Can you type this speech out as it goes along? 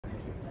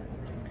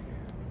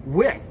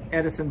with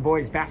Edison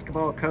boys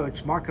basketball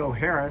coach Marco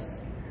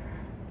Harris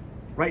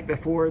right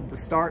before the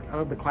start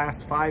of the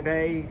Class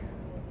 5A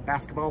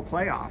basketball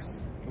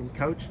playoffs. And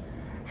Coach,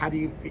 how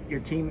do your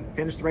team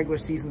finish the regular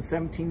season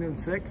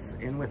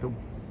 17-6 and with a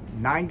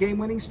 9-game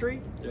winning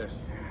streak?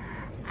 Yes.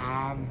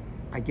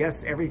 I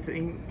guess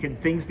could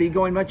things be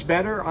going much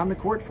better on the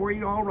court for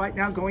you all right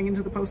now going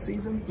into the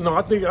postseason? No,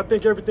 I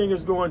think everything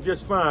is going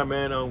just fine,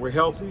 man. We're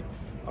healthy.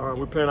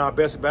 We're playing our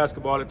best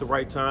basketball at the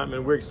right time,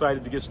 and we're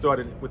excited to get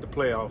started with the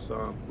playoffs.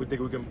 We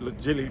think we can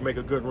legitimately make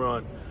a good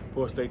run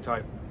for a state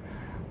title.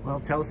 Well,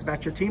 tell us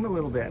about your team a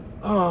little bit.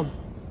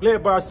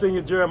 Led by our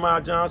senior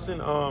Jeremiah Johnson.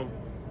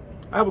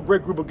 I have a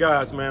great group of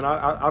guys, man.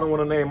 I don't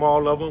want to name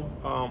all of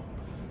them.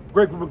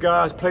 Great group of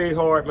guys, played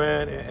hard,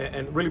 man,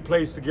 and really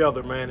plays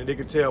together, man. And they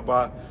can tell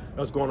by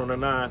us going on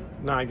a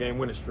nine-game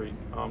winning streak.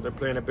 They're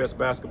playing their best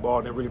basketball,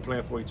 and they're really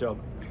playing for each other.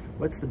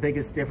 What's the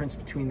biggest difference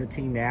between the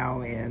team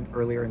now and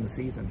earlier in the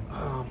season?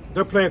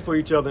 They're playing for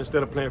each other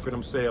instead of playing for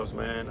themselves,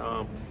 man.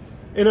 And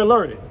they're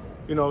learning.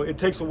 You know, it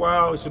takes a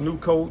while. It's a new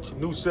coach,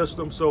 new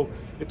system. So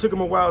it took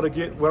them a while to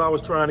get what I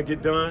was trying to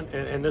get done,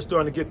 and they're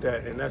starting to get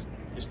that, and it's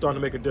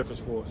starting to make a difference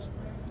for us.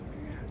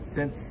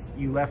 Since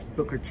you left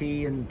Booker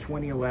T in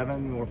 2011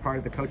 and were part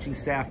of the coaching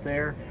staff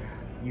there,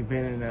 you've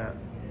been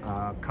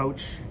a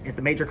coach at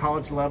the major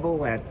college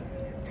level at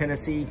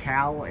Tennessee,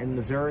 Cal, and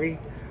Missouri.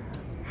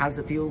 How does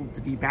it feel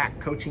to be back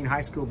coaching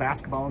high school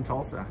basketball in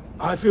Tulsa?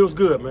 It feels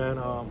good, man.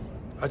 I'm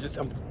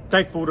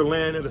thankful to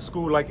land at a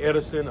school like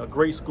Edison, a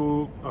great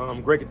school,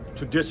 great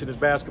tradition in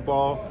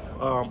basketball,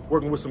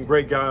 working with some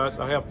great guys.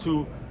 I have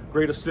two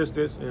great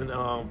assistants, and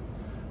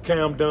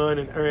Cam Dunn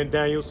and Aaron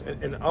Daniels,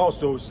 and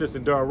also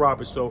assistant Darryl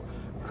Roberts. So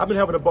I've been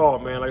having a ball,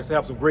 man. Like I said, I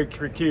have some great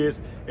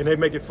kids, and they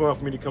make it fun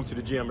for me to come to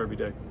the gym every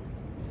day.